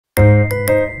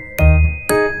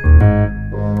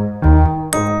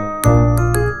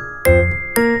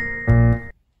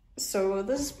So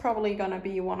this is probably gonna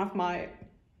be one of my,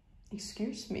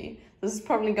 excuse me, this is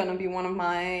probably gonna be one of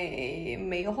my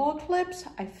mail haul clips,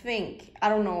 I think. I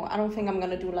don't know, I don't think I'm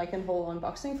gonna do like a whole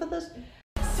unboxing for this.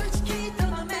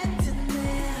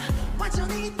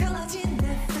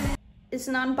 It's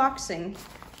an unboxing,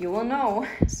 you will know.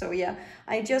 So yeah,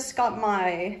 I just got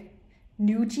my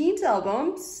NewJeans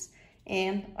albums,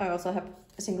 and I also have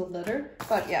a single letter,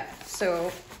 but yeah,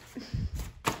 so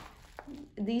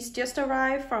these just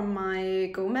arrived from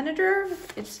my Go manager.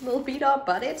 It's a little beat up,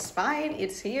 but it's fine,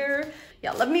 it's here.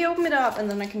 Yeah, let me open it up and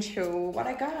then I can show what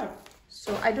I got.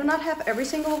 So I do not have every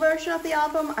single version of the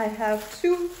album. I have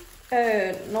two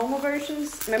normal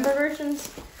versions, member versions,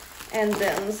 and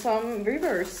then some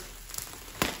Weverse.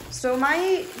 So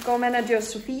my Go manager,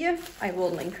 Sophia, I will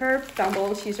link her down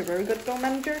below. She's a very good Go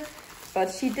manager,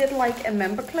 but she did like a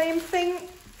member claim thing.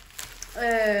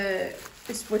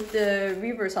 It's with the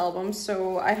Weverse album,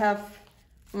 so I have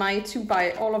my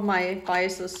all of my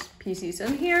biases PCs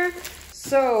in here.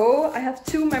 So I have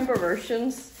two member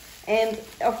versions, and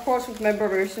of course with member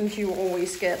versions you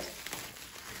always get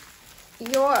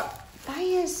your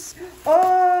bias.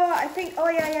 Oh, I think, oh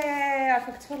yeah,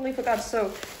 I totally forgot.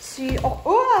 So she,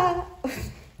 oh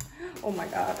my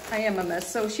god, I am a mess.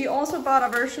 So she also bought a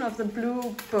version of the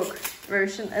Bluebook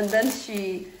version, and then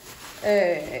she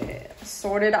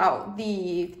sorted out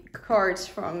the cards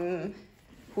from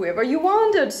whoever you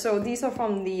wanted. So these are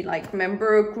from the like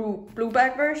member group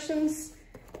Bluebook versions.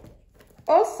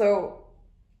 Also,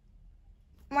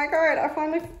 my god, I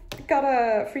finally got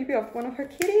a freebie of one of her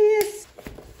kitties.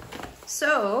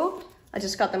 So I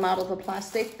just got them out of the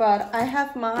plastic, but I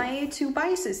have my two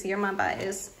biases here. My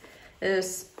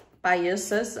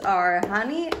biases are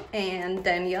Hanni and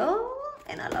Danielle,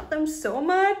 and I love them so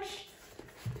much.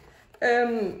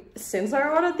 Since I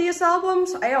ordered these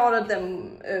albums, I ordered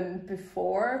them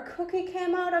before Cookie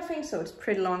came out, I think, so it's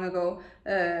pretty long ago.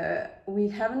 We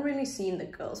haven't really seen the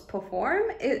girls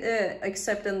perform,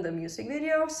 except in the music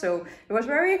video, so it was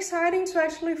very exciting to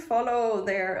actually follow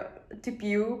their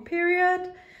debut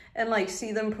period and like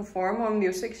see them perform on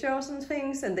music shows and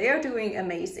things, and they are doing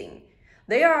amazing.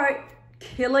 They are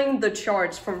killing the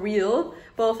charts for real.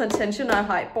 Both Attention and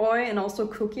Hype Boy and also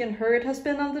Cookie and Hurt has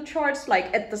been on the charts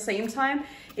like at the same time.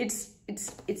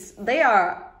 They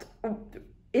are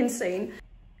insane.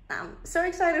 I'm so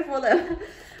excited for them.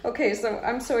 Okay, so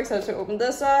I'm so excited to open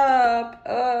this up.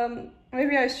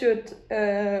 Maybe I should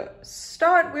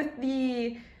start with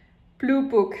the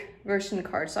Bluebook version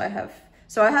cards I have.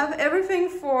 So I have everything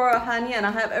for Hanni and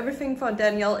I have everything for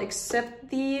Danielle except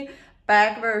the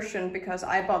bag version, because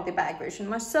I bought the bag version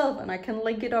myself and I can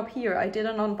link it up here. I did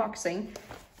an unboxing.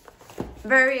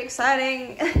 Very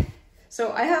exciting.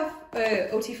 So I have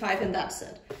OT5 in that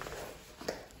set.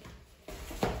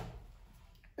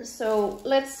 So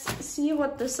let's see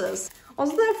what this is.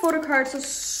 Also, their photo cards are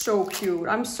so cute.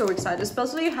 I'm so excited,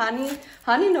 especially Hanni.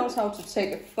 Hanni knows how to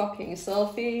take a fucking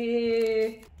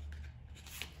selfie.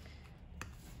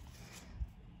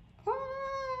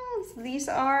 Oh, these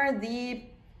are the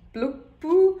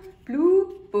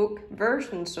Bluebook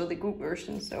version, so the group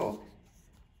version, so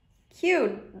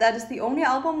cute. That is the only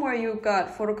album where you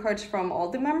got photo cards from all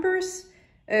the members,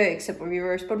 except for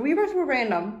Weverse, but Weverse were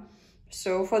random.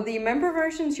 So for the member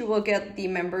versions, you will get the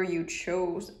member you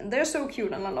chose, and they're so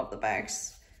cute, and I love the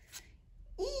bags.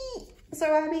 Eee! So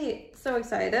happy, so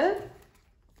excited.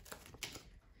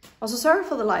 Also, sorry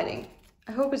for the lighting.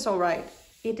 I hope it's all right.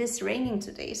 It is raining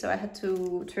today, so I had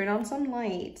to turn on some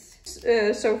lights.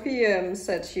 Sophie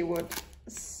said she would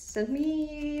send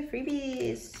me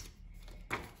freebies.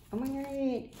 Oh my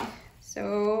god.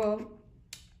 So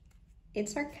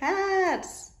it's our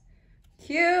cats.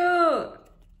 Cute.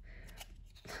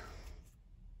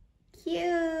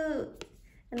 Cute.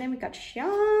 And then we got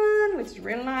Siyoon, which is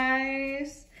real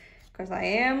nice, because I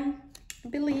am, I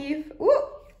believe. Ooh.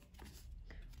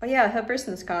 Oh yeah, her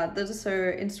business card. This is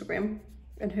her Instagram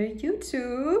and her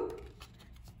YouTube.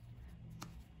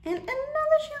 And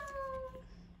another show.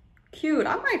 Cute.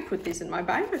 I might put these in my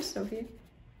binder, Sophie.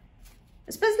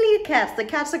 Especially the cats. The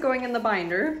cats are going in the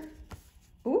binder.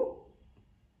 Ooh.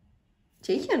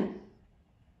 Jaehyun.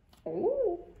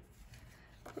 Ooh.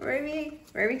 Very,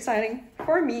 very exciting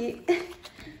for me.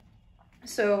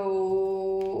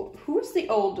 So, who's the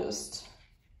oldest?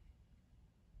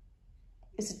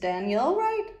 Is it Danielle,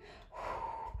 right?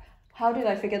 How did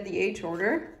I forget the age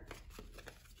order?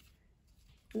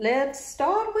 Let's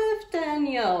start with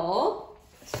Danielle.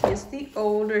 She's the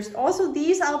oldest. Also,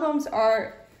 these albums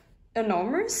are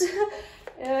enormous.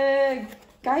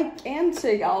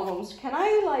 gigantic albums. Can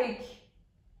I like,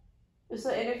 is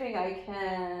there anything I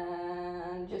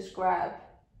can just grab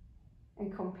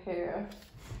and compare?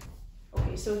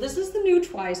 Okay, so this is the new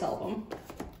Twice album.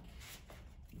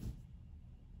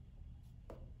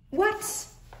 What?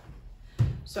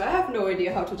 So I have no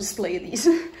idea how to display these.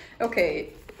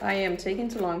 Okay, I am taking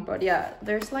too long, but yeah,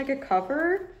 there's like a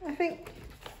cover, I think.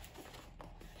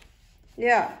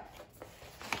 Yeah.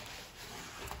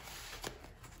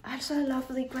 Also, I love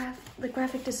the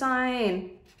graphic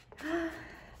design.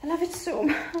 I love it so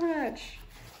much.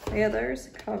 Yeah, there's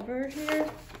a cover here.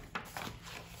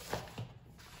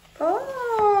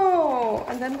 Oh,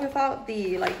 and then without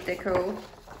the like deco.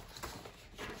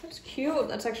 That's cute.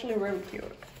 That's actually really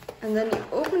cute. And then you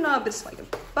open up, it's like a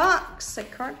box, a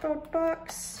cardboard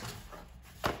box.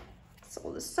 It's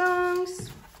all the songs.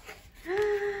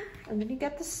 And then you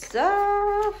get the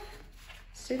stuff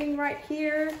sitting right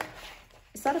here.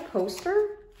 Is that a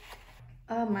poster?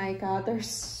 Oh my god, there's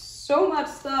so much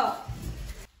stuff.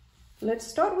 Let's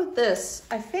start with this.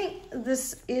 I think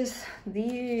this is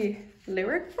the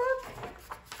lyric book,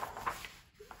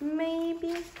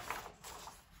 maybe.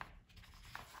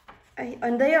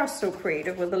 And they are so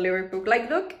creative with the lyric book. Like,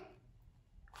 look,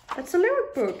 that's a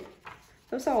lyric book.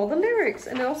 Those are all the lyrics,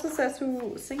 and it also says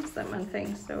who sings them and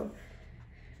things. So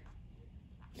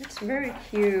it's very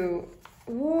cute.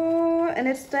 Oh, and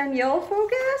it's Danielle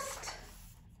focused.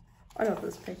 I love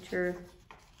this picture.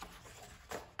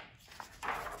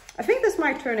 I think this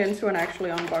might turn into an actually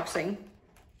unboxing.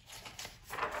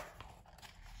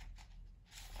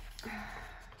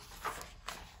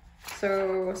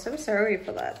 So sorry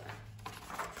for that.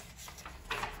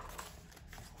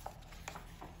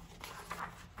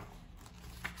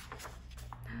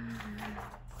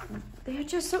 They're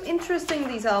just so interesting,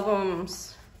 these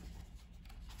albums.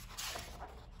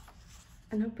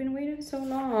 And I've been waiting so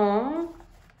long.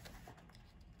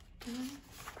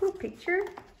 Cool picture.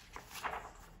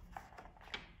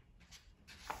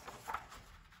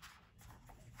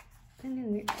 And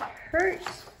then it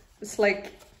hurts. It's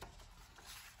like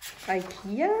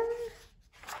IKEA.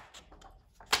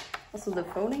 Also the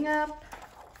phoning app,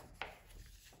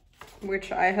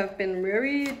 which I have been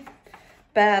very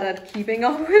bad at keeping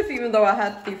up with, even though I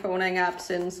had the phoning app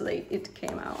since it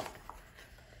came out.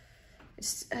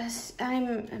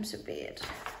 I'm so bad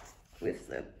with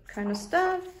the kind of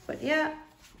stuff, but yeah.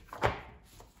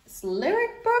 It's a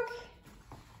lyric book.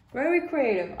 Very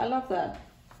creative. I love that.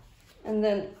 And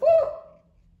then,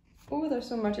 oh, there's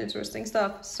so much interesting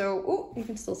stuff. So, oh, you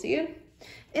can still see it.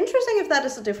 Interesting if that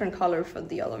is a different color for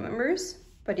the other members.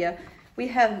 But yeah, we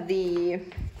have the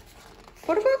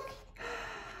photo book.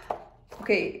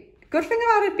 Okay, good thing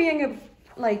about it being a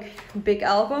like big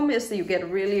album is that you get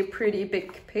really pretty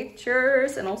big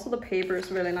pictures, and also the paper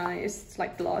is really nice. It's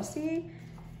like glossy.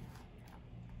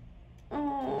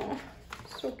 Oh,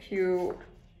 so cute.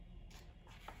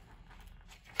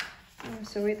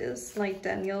 So it is like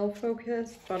Danielle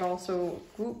focused, but also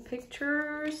group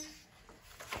pictures.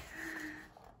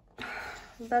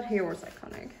 That hair was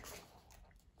iconic.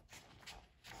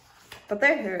 But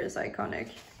their hair is iconic.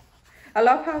 I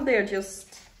love how they're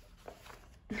just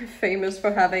famous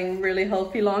for having really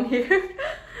healthy long hair.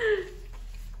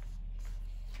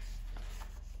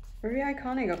 Very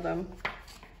iconic of them.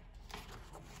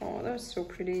 Oh, they're so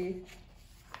pretty.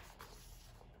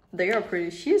 They are pretty.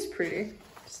 She's pretty.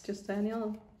 It's just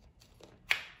Danielle.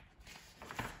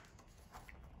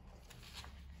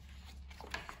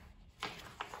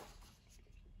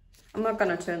 I'm not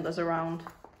gonna turn this around.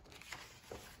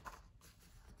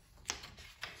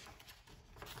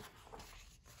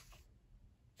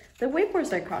 The wig was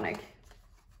iconic.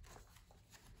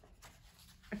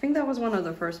 I think that was one of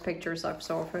the first pictures I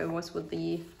saw of her, was with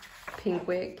the pink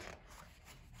wig.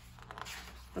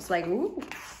 I was like, ooh,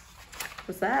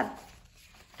 what's that?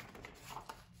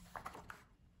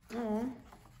 Oh.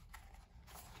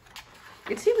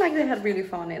 It seemed like they had really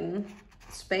fun in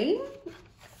Spain,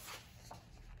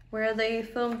 where they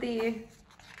filmed the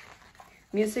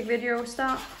music video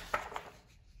stuff.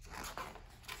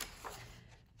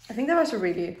 I think that was a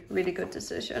really, really good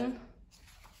decision.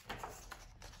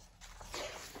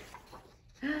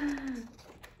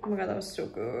 Oh my god, that was so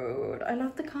good. I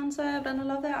love the concept and I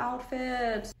love their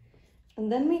outfits.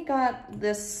 And then we got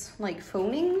this like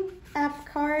phoning app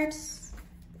cards.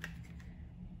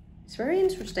 It's very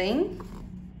interesting.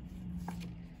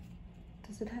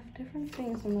 Does it have different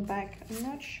things on the back? I'm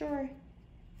not sure.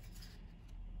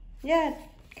 Yeah, it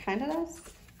kind of does.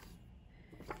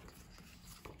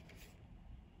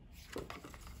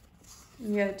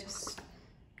 Yeah, just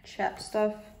chat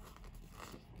stuff.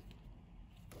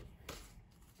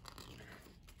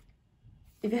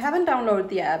 If you haven't downloaded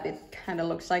the app, it kind of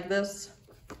looks like this.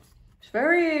 It's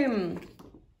very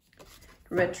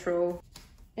retro.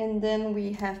 And then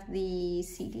we have the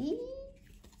CD,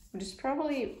 which is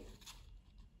probably,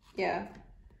 yeah,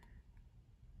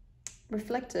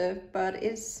 reflective, but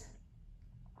it's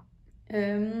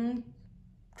drawn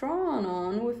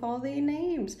on with all the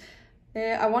names.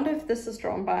 I wonder if this is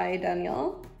drawn by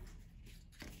Danielle.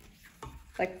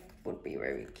 That would be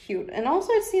very cute. And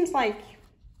also it seems like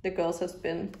the girls has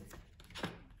been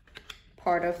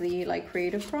part of the like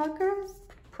creative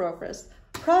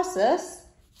process.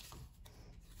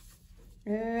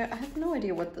 I have no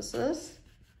idea what this is.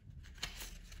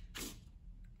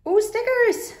 Oh,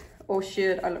 stickers! Oh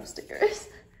shit, I love stickers.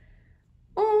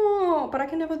 Oh, but I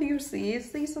can never use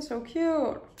these. These are so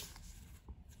cute.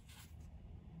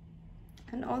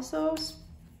 And also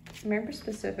member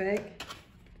specific.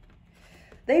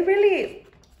 They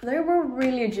were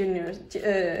really genius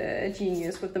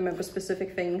with the member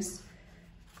specific things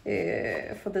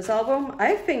for this album.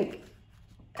 I think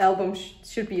albums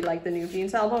should be like the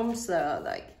NewJeans albums,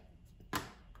 like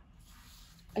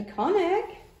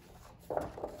iconic.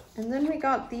 And then we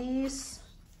got these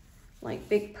like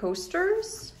big postcard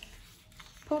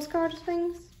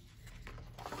things.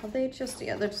 Are they just,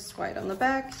 yeah, they're just white on the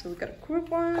back. So we got a group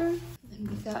one. Then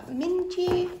we got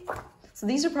Minty. So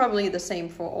these are probably the same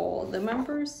for all the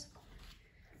members.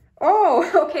 Oh,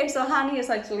 okay, so Hanni is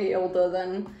actually older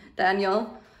than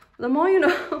Danielle. The more you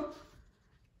know.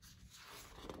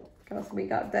 Because we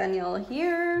got Danielle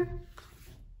here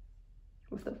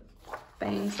with the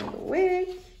bangs and the wig.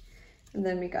 And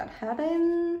then we got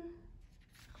Harin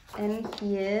and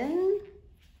Hien.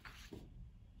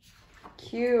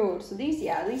 Cute. So these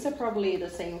are probably the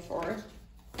same for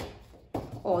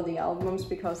all the albums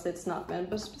because it's not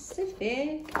member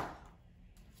specific.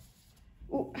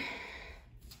 Ooh.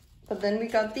 But then we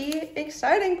got the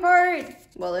exciting part.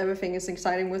 Well, everything is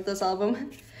exciting with this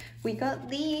album. We got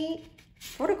the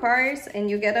photo cards and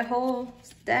you get a whole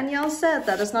Danielle set.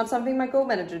 That is not something my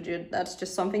co-manager did. That's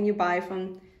just something you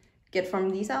get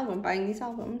from these albums, buying these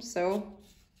albums. So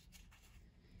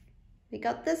we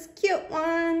got this cute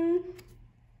one.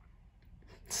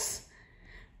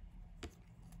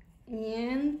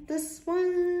 And this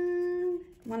one.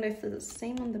 I wonder if they're the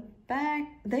same on the back.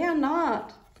 They are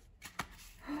not.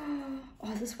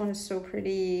 Oh, this one is so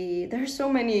pretty. There's so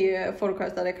many photo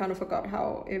cards that I kind of forgot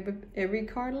how every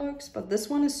card looks, but this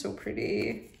one is so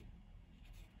pretty.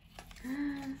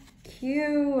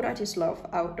 Cute. I just love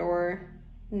outdoor,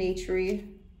 naturey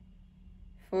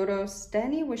photos.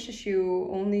 Danny wishes you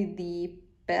only the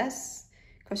best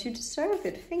because you deserve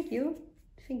it. Thank you.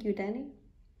 Thank you, Danny.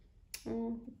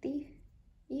 The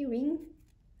earring.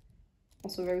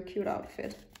 Also very cute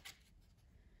outfit.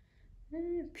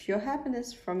 Pure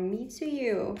happiness from me to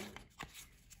you.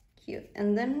 Cute.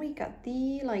 And then we got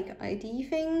the like ID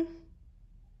thing.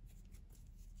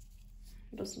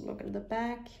 Just look at the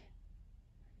back.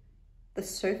 The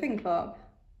surfing club.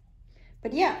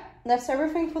 But yeah, that's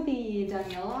everything for the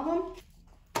Danielle album.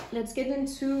 Let's get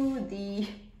into the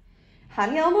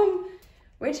Hanni album,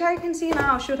 which I can see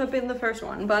now should have been the first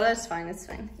one, but it's fine, it's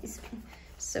fine, it's fine.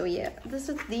 So yeah, this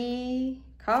is the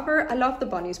cover. I love the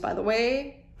bunnies, by the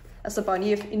way. As a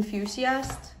bunny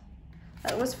enthusiast,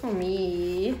 that was for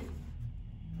me.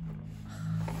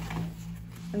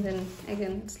 And then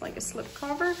again, it's like a slip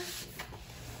cover.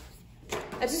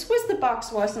 I just wish the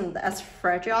box wasn't as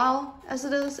fragile as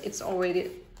it is. It's already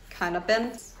kind of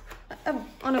bent.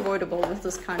 Unavoidable with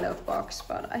this kind of box,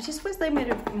 but I just wish they made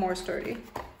it more sturdy.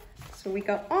 So we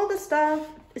got all the stuff.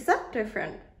 Is that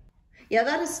different? Yeah,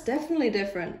 that is definitely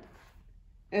different.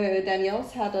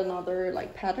 Danielle's had another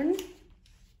like pattern.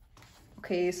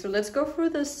 Okay, so let's go through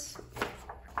this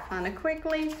kind of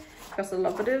quickly because a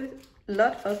lot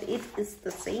of it is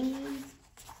the same.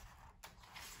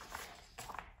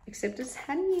 Except it's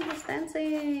Hanni is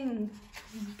dancing.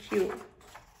 Cute.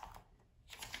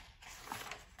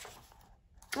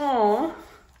 Aww.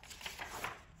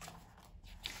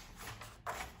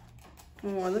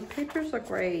 Oh, the pictures are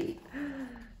great.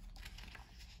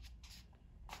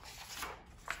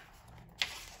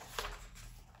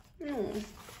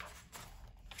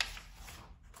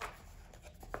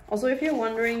 Also, if you're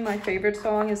wondering, my favorite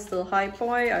song is still Hype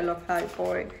Boy. I love Hype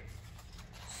Boy.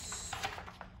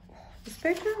 This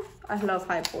picture? I love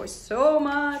Hype Boy so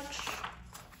much.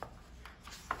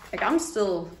 Like, I'm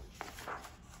still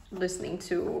listening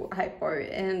to Hype Boy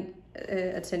and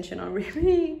Attention on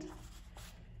repeat.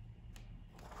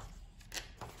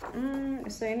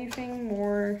 Is there anything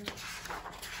more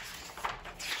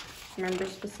member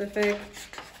specific?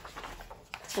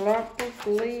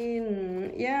 Probably,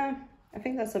 yeah. I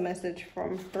think that's a message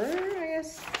from her, I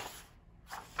guess.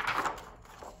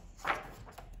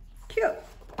 Cute.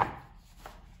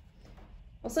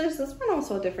 Also, is this one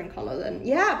also a different color then?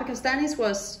 Yeah, because Danny's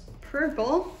was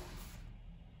purple.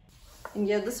 And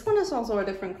yeah, this one is also a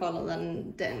different color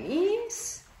than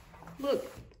Danny's. Look,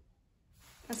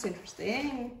 that's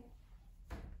interesting.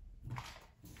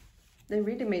 They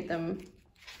really made them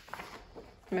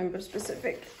member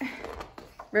specific.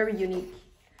 Very unique.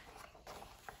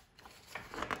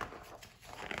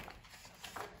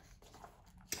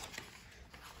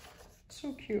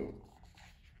 So cute.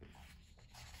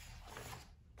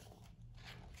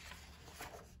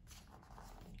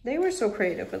 They were so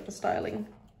creative with the styling.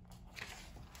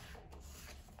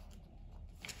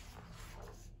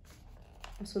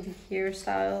 Also the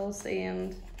hairstyles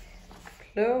and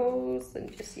clothes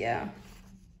and just, yeah,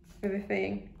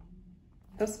 everything.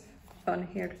 Those fun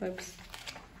hair clips.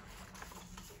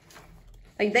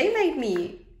 Like, they made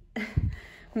me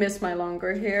miss my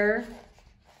longer hair.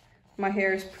 My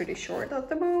hair is pretty short at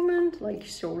the moment, like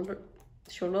shoulder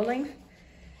length.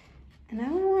 And I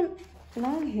don't want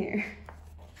long hair.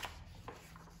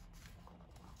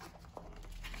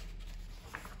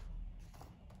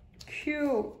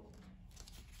 Cute.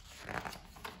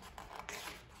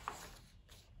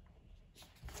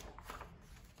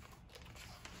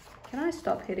 Can I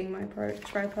stop hitting my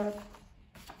tripod?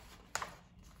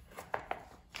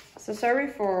 So sorry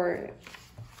for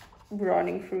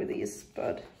running through these,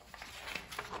 but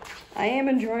I am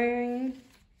enjoying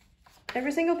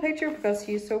every single picture because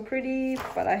she's so pretty,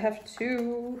 but I have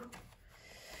to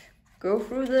go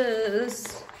through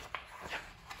this.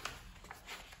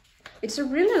 It's a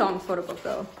really long photo book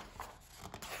though.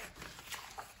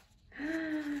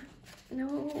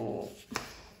 No.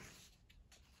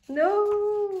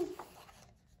 No.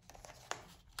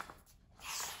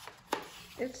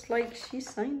 It's like she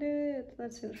signed it.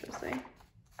 That's interesting.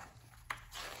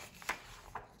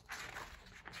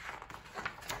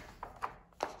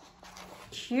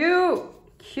 Cute.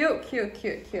 Cute, cute,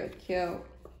 cute, cute, cute.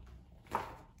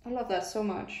 I love that so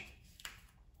much.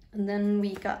 And then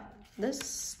we got this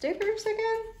stickers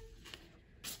again,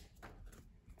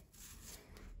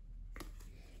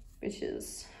 which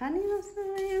is Hanni last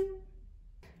time.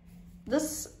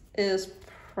 This is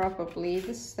probably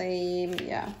the same,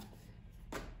 yeah.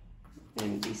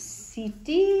 And the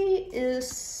CD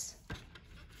is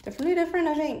definitely different,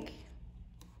 I think.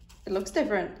 It looks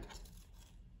different.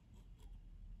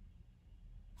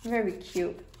 Very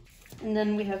cute. And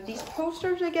then we have these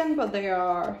posters again, but they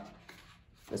are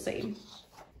the same.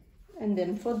 And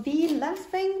then for the last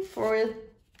thing, for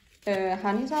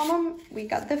Hanni's album, we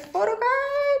got the photo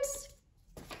cards.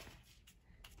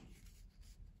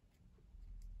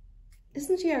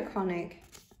 Isn't she iconic?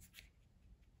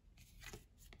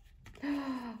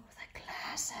 Oh, the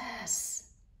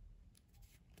glasses.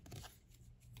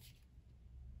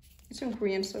 It's in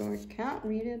Korean, so I can't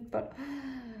read it, but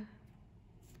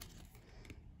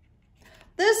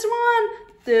this one.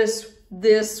 The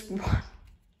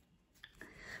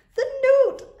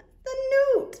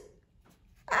nude.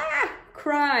 Ah,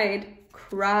 cried.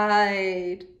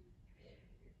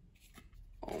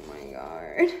 Oh my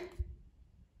god.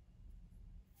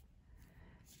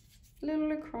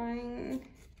 Literally crying.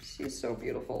 She's so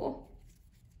beautiful.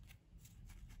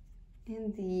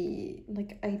 And the,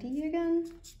 like, ID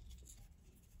again.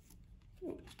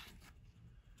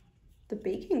 The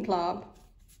baking club.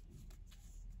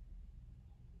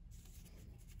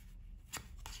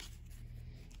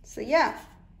 So yeah,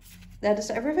 that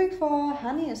is everything for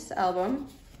Hanni's album.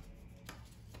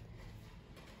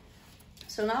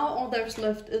 So now all there's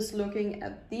left is looking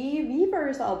at the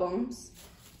Weverse albums.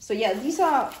 So yeah, these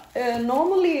are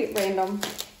normally random.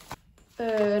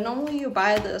 Normally you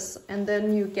buy this and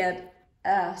then you get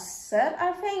a set,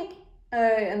 I think.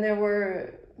 And there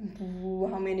were,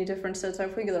 how many different sets? I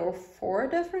think there were 4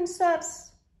 different sets.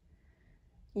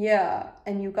 Yeah,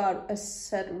 and you got a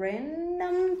set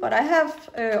random, but I have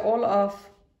all of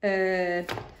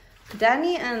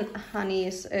Danny and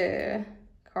Hanni's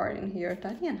card in here.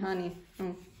 Danny and Hanni.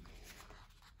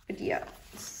 But yeah,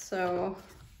 so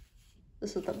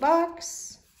this is the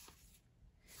box.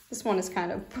 This one is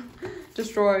kind of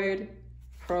destroyed,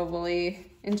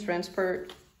 probably in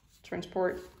transport.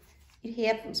 It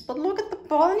happens, but look at the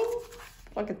bunny.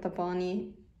 Look at the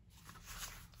bunny.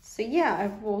 So yeah, I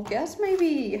will guess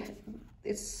maybe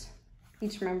it's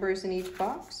each member is in each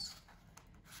box.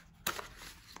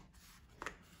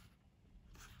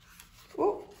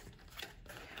 Oh,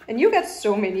 and you get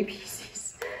so many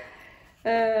pieces.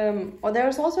 Oh,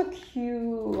 there's also a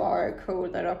QR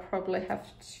code that I'll probably have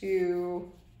to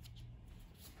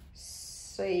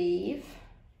save.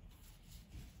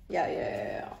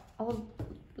 Yeah. I'll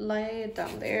lay it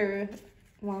down there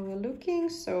while we're looking.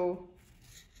 So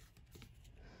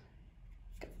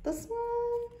got this one.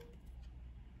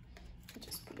 I'll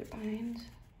just put it behind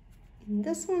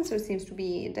this one, so it seems to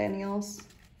be Danielle's.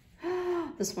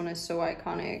 This one is so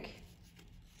iconic.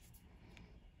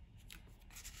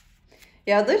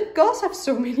 Yeah, the girls have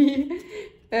so many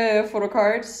photo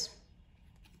cards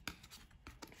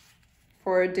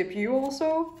for a debut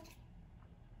also.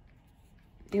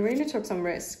 They really took some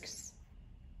risks.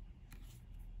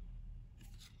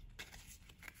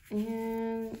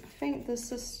 And I think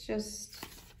this is just,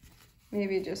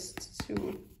 maybe just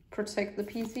to protect the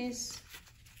pieces.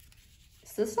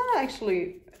 Is this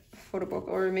actually a photo book,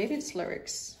 or maybe it's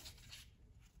lyrics?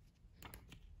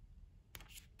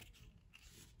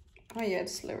 Oh yeah,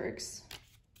 it's lyrics.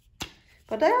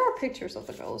 But there are pictures of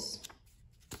the girls.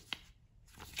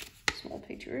 Small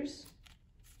pictures.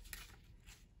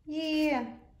 Yeah.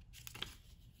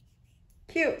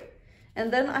 Cute.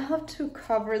 And then I have to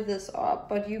cover this up,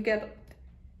 but you get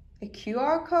a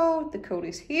QR code. The code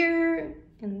is here,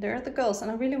 and there are the girls. And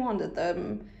I really wanted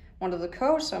the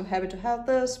code, so I'm happy to have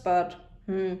this, but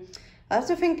I have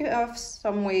to think of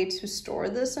some way to store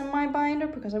this in my binder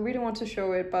because I really want to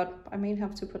show it, but I may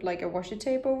have to put like a washi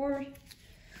tape over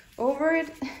it.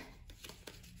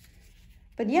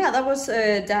 But yeah, that was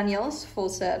Danielle's full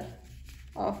set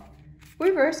of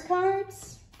Weverse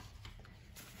cards.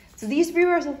 So these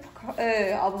Weverse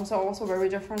albums are also very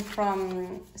different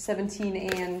from 17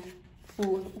 and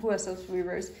who has those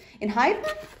Weverse? In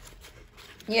hyewohns?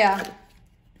 Yeah.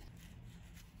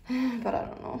 But I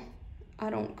don't know. I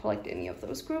don't collect any of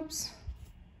those groups.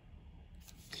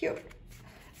 Cute.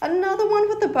 Another one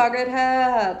with the bucket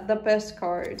hat. The best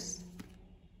cards.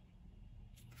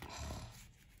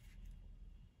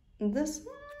 This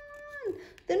one.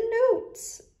 The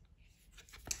notes.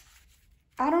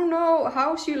 I don't know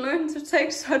how she learned to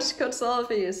take such good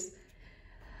selfies.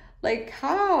 Like,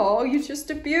 how? You just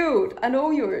debuted. I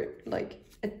know you're like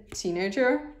a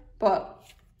teenager, but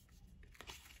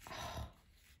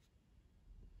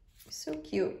so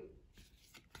cute.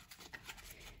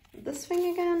 This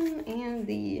thing again, and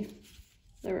the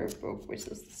book, which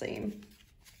is the same.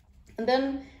 And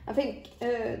then I think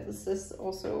this is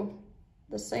also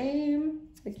the same,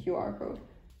 the QR code.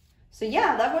 So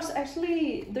yeah, that was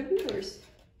actually the Weverse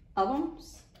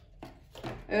albums.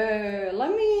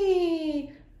 Let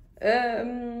me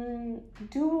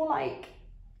do like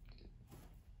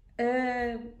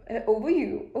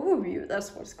overview,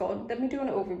 that's what it's called. Let me do an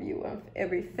overview of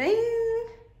everything.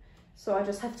 So I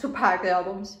just have to pack the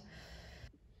albums.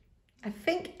 I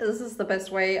think this is the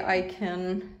best way I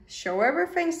can show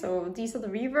everything. So these are the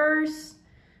Weverse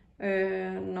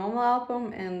normal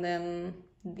album, and then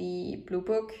the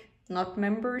Bluebook, not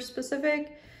member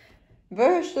specific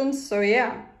versions. So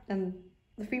yeah, and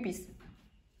the freebies.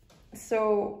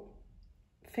 So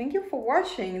thank you for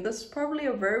watching. This is probably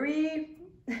a very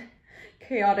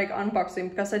chaotic unboxing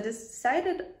because I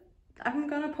decided I'm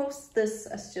gonna post this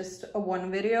as just a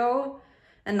one video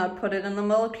and not put it in the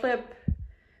middle clip.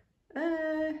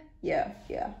 Yeah,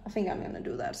 I think I'm gonna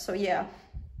do that. So yeah,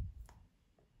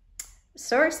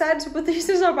 so excited to put these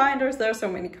in our binders. There are so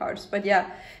many cards, but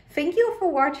yeah, thank you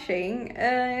for watching.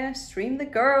 Stream the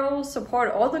girls,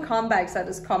 support all the comebacks that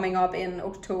is coming up in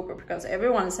October because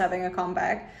everyone is having a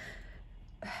comeback.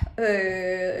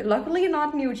 Luckily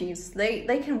not NewJeans.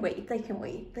 They can wait.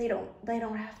 They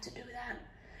don't have to do that.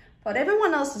 But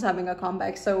everyone else is having a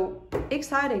comeback, so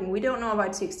exciting. We don't know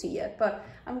about 60 yet, but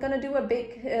I'm gonna do a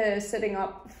big setting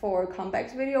up for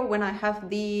comebacks video when I have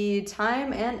the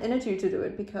time and energy to do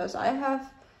it, because I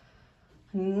have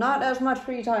not as much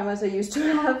free time as I used to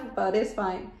have, but it's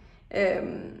fine.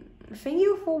 Thank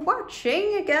you for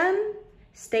watching again.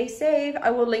 Stay safe. I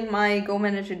will link my Go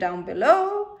Manager down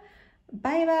below.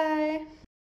 Bye bye.